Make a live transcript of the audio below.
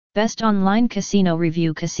Best Online Casino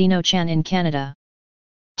Review. Casino Chan in Canada.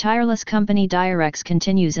 Tireless company Direx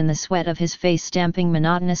continues in the sweat of his face stamping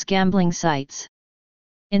monotonous gambling sites.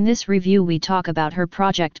 In this review we talk about her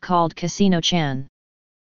project called Casino Chan.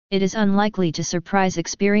 It is unlikely to surprise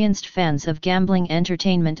experienced fans of gambling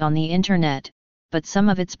entertainment on the internet, but some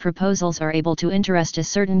of its proposals are able to interest a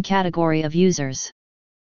certain category of users.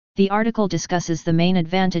 The article discusses the main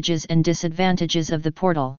advantages and disadvantages of the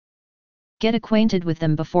portal. Get acquainted with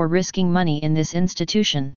them before risking money in this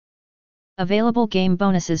institution. Available game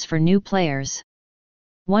bonuses for new players.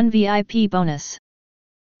 1 VIP bonus.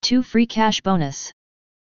 2 free cash bonus.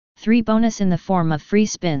 3 bonus in the form of free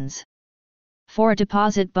spins. 4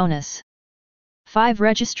 deposit bonus. 5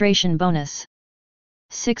 registration bonus.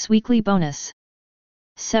 6 weekly bonus.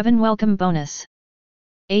 7 welcome bonus.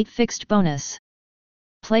 8 fixed bonus.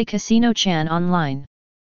 Play Casino Chan online.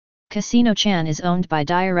 Casino Chan is owned by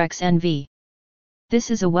Direx NV. This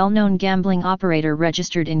is a well-known gambling operator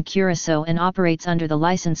registered in Curacao and operates under the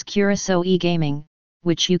license Curacao e-Gaming,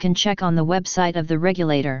 which you can check on the website of the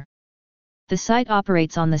regulator. The site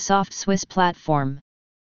operates on the SoftSwiss platform.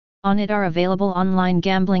 On it are available online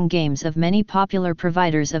gambling games of many popular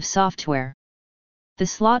providers of software. The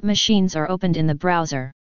slot machines are opened in the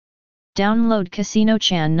browser. Download Casino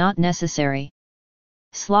Chan not necessary.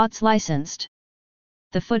 Slots licensed.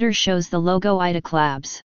 The footer shows the logo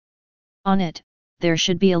IDA-Labs. On it, there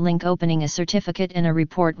should be a link opening a certificate and a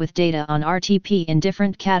report with data on RTP in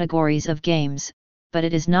different categories of games, but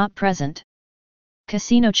it is not present.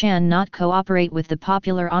 Casino Chan not cooperate with the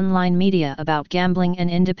popular online media about gambling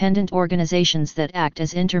and independent organizations that act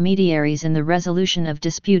as intermediaries in the resolution of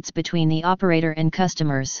disputes between the operator and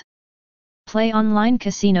customers. Play online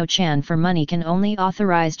Casino Chan for money can only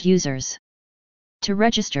authorized users. To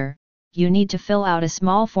register, you need to fill out a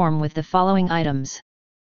small form with the following items: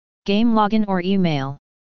 game login or email,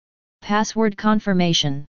 password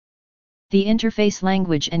confirmation, the interface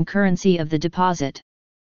language and currency of the deposit,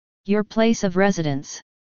 your place of residence.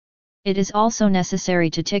 It is also necessary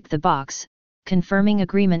to tick the box, confirming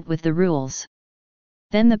agreement with the rules.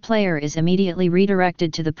 Then the player is immediately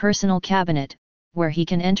redirected to the personal cabinet, where he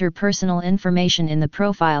can enter personal information in the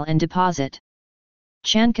profile and deposit.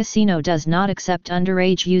 Chan Casino does not accept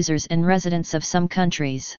underage users and residents of some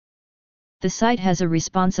countries. The site has a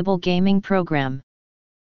responsible gaming program.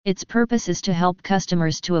 Its purpose is to help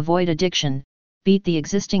customers to avoid addiction, beat the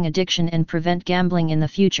existing addiction and prevent gambling in the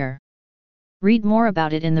future. Read more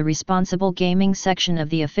about it in the responsible gaming section of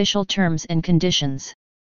the official terms and conditions.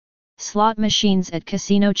 Slot machines at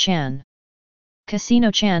Casino Chan. Casino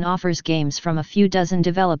Chan offers games from a few dozen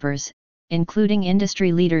developers, including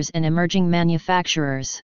industry leaders and emerging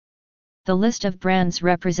manufacturers. The list of brands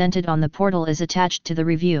represented on the portal is attached to the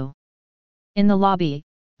review. In the lobby,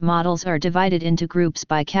 models are divided into groups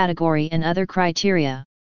by category and other criteria.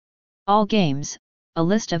 All games, a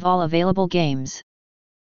list of all available games.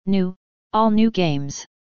 New, all new games.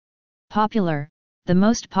 Popular, the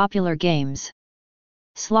most popular games.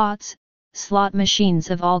 Slots, slot machines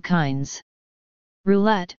of all kinds.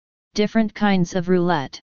 Roulette, different kinds of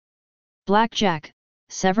roulette. Blackjack,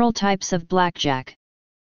 several types of blackjack.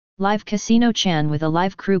 Live Casino Chan with a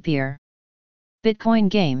live croupier. Bitcoin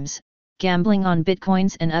games, gambling on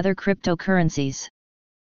bitcoins and other cryptocurrencies.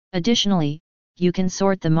 Additionally, you can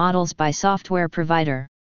sort the models by software provider.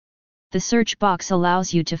 The search box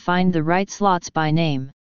allows you to find the right slots by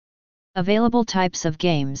name. Available types of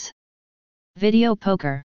games. Video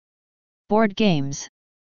poker. Board games.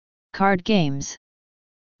 Card games.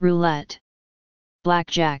 Roulette.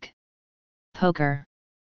 Blackjack. Poker.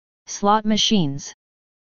 Slot machines.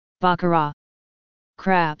 Baccarat.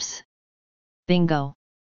 Craps. Bingo.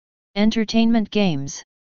 Entertainment games.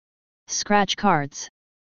 Scratch cards.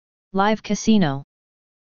 Live casino.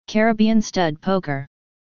 Caribbean stud poker.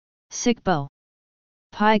 Sickbo.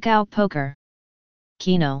 Pai Gow poker.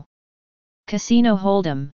 Keno. Casino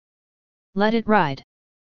Hold'em. Let It Ride.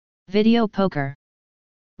 Video poker.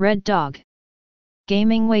 Red Dog.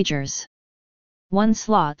 Gaming wagers. 1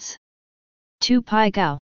 slots. 2 Pai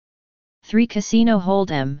Gow. 3 Casino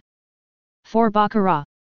Hold'em. 4 Baccarat.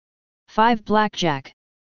 5 Blackjack.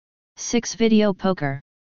 6 Video poker.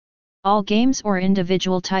 All games or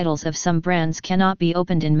individual titles of some brands cannot be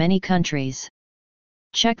opened in many countries.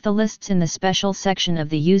 Check the lists in the special section of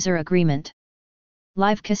the user agreement.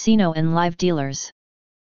 Live casino and live dealers.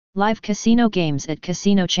 Live casino games at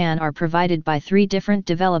Casino Chan are provided by 3 different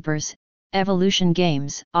developers: Evolution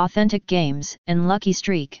Games, Authentic Games, and Lucky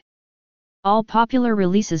Streak. All popular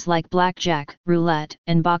releases like Blackjack, Roulette,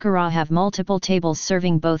 and Baccarat have multiple tables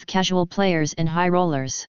serving both casual players and high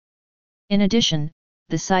rollers. In addition,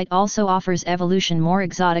 the site also offers evolution more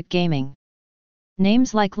exotic gaming.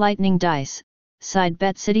 Names like Lightning Dice, Side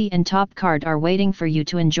Bet City and Top Card are waiting for you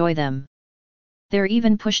to enjoy them. They're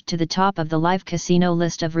even pushed to the top of the live casino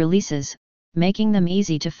list of releases, making them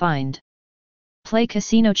easy to find. Play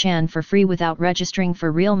Casino Chan for free without registering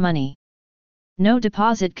for real money. No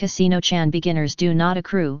deposit. Casino Chan beginners do not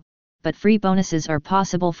accrue, but free bonuses are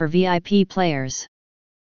possible for VIP players.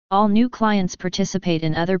 All new clients participate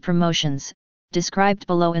in other promotions, described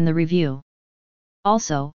below in the review.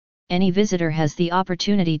 Also, any visitor has the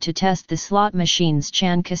opportunity to test the slot machines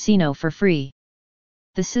Chan Casino for free.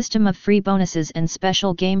 The system of free bonuses and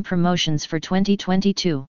special game promotions for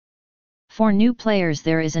 2022. For new players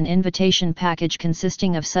there is an invitation package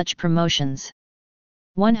consisting of such promotions.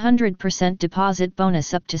 100% deposit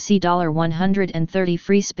bonus up to $130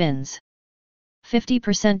 free spins.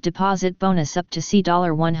 50% deposit bonus up to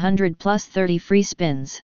 $100 plus 30 free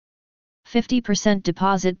spins. 50%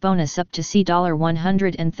 deposit bonus up to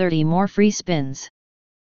 $130 more free spins.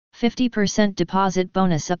 50% deposit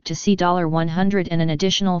bonus up to $100 and an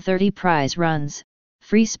additional 30 prize runs,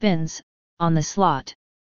 free spins, on the slot.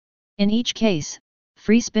 In each case,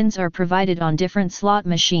 free spins are provided on different slot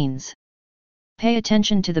machines. Pay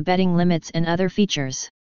attention to the betting limits and other features.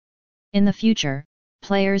 In the future,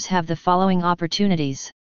 players have the following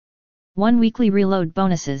opportunities. 1 weekly reload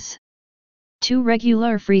bonuses. 2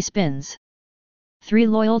 regular free spins. 3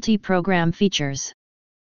 loyalty program features.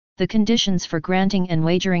 The conditions for granting and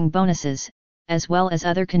wagering bonuses, as well as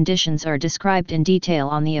other conditions are described in detail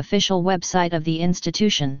on the official website of the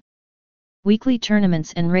institution. Weekly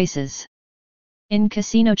tournaments and races. In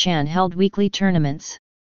Casino Chan held weekly tournaments.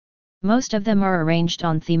 Most of them are arranged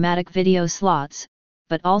on thematic video slots,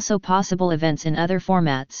 but also possible events in other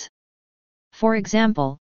formats. For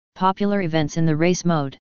example, popular events in the race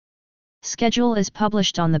mode. Schedule is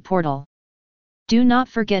published on the portal. Do not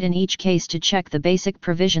forget in each case to check the basic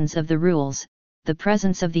provisions of the rules, the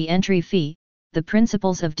presence of the entry fee, the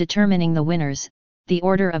principles of determining the winners, the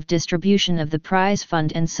order of distribution of the prize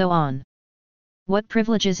fund and so on. What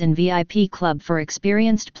privileges in VIP Club for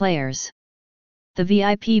experienced players? The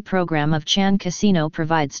VIP program of Chan Casino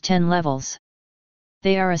provides 10 levels.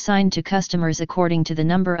 They are assigned to customers according to the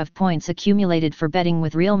number of points accumulated for betting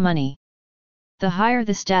with real money. The higher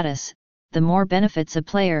the status, the more benefits a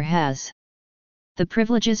player has. The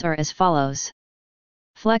privileges are as follows.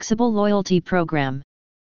 Flexible loyalty program.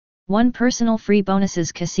 1 personal free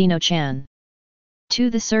bonuses Casino Chan. 2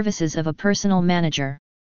 the services of a personal manager.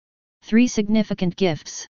 3 significant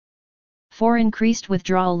gifts. 4 increased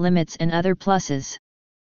withdrawal limits and other pluses.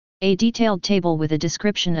 A detailed table with a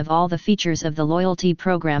description of all the features of the loyalty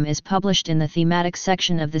program is published in the thematic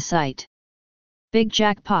section of the site. Big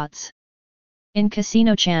jackpots. In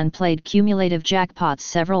Casino Chan played cumulative jackpots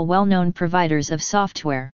several well-known providers of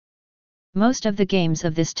software. Most of the games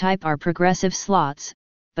of this type are progressive slots,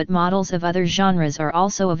 but models of other genres are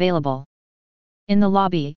also available. In the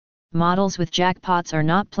lobby, models with jackpots are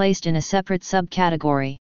not placed in a separate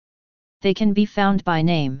subcategory. They can be found by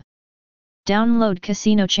name. Download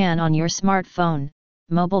Casino Chan on your smartphone,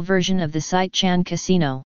 mobile version of the site Chan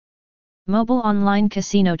Casino. Mobile online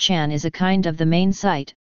Casino Chan is a kind of the main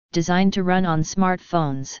site, designed to run on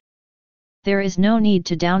smartphones. There is no need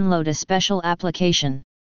to download a special application.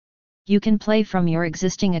 You can play from your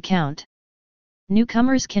existing account.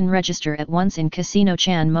 Newcomers can register at once in Casino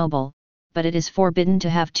Chan Mobile, but it is forbidden to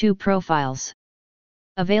have 2 profiles.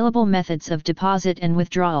 Available methods of deposit and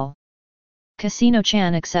withdrawal. Casino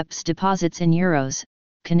Chan accepts deposits in euros,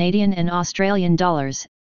 Canadian and Australian dollars,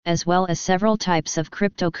 as well as several types of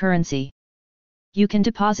cryptocurrency. You can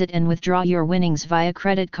deposit and withdraw your winnings via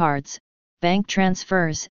credit cards, bank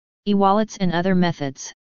transfers, e-wallets and other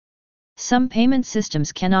methods. Some payment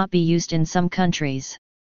systems cannot be used in some countries.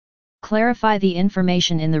 Clarify the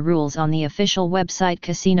information in the rules on the official website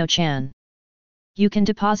Casino Chan. You can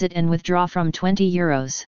deposit and withdraw from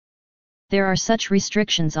 €20. There are such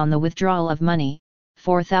restrictions on the withdrawal of money: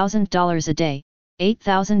 $4,000 a day,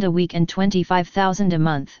 $8,000 a week and $25,000 a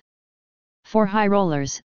month. For high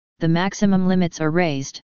rollers, the maximum limits are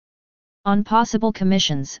raised. On possible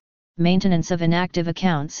commissions, maintenance of inactive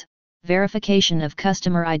accounts, verification of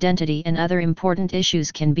customer identity and other important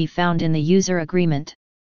issues can be found in the user agreement.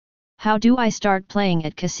 How do I start playing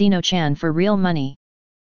at Casino Chan for real money?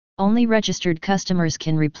 Only registered customers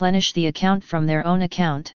can replenish the account from their own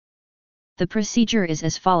account. The procedure is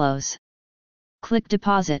as follows. Click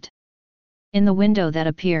Deposit. In the window that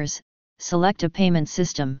appears, select a payment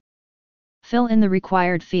system. Fill in the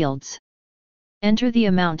required fields. Enter the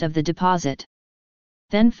amount of the deposit.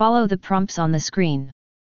 Then follow the prompts on the screen.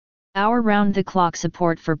 Our round-the-clock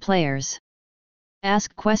support for players.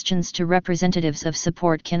 Ask questions to representatives of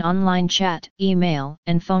support can online chat, email,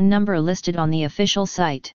 and phone number listed on the official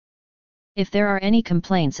site. If there are any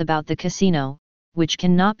complaints about the casino, which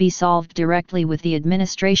cannot be solved directly with the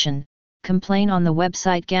administration, complain on the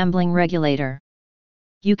website Gambling Regulator.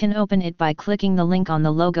 You can open it by clicking the link on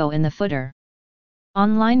the logo in the footer.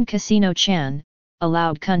 Online Casino Chan,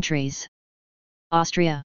 allowed countries: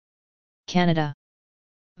 Austria, Canada,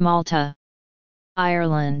 Malta,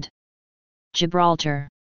 Ireland, Gibraltar,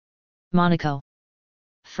 Monaco,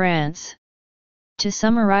 France. To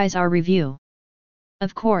summarize our review.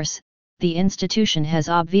 Of course, the institution has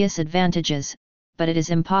obvious advantages, but it is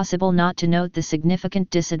impossible not to note the significant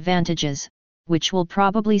disadvantages, which will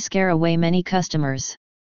probably scare away many customers.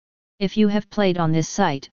 If you have played on this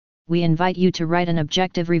site, we invite you to write an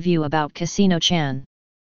objective review about Casino Chan.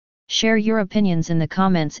 Share your opinions in the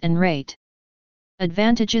comments and rate.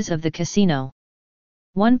 Advantages of the casino: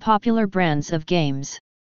 1. Popular brands of games.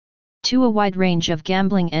 2. A wide range of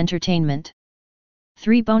gambling entertainment.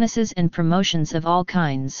 3. Bonuses and promotions of all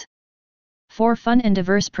kinds. 4. Fun and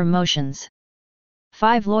diverse promotions.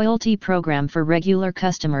 5. Loyalty program for regular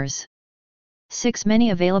customers. 6. Many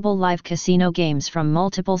available live casino games from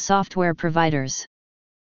multiple software providers.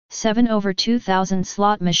 7. Over 2,000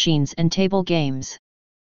 slot machines and table games.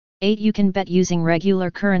 8. You can bet using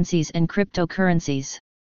regular currencies and cryptocurrencies.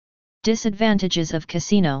 Disadvantages of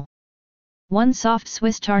casino: 1. Soft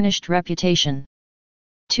Swiss tarnished reputation.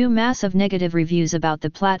 2. Massive negative reviews about the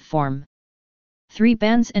platform. 3.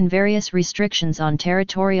 Bans and various restrictions on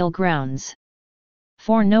territorial grounds.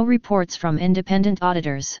 4. No reports from independent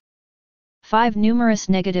auditors. 5. Numerous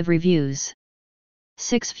negative reviews.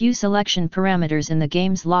 6. Few selection parameters in the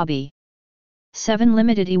game's lobby. 7.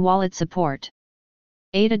 Limited e-wallet support.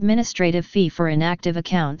 8. Administrative fee for inactive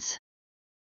accounts.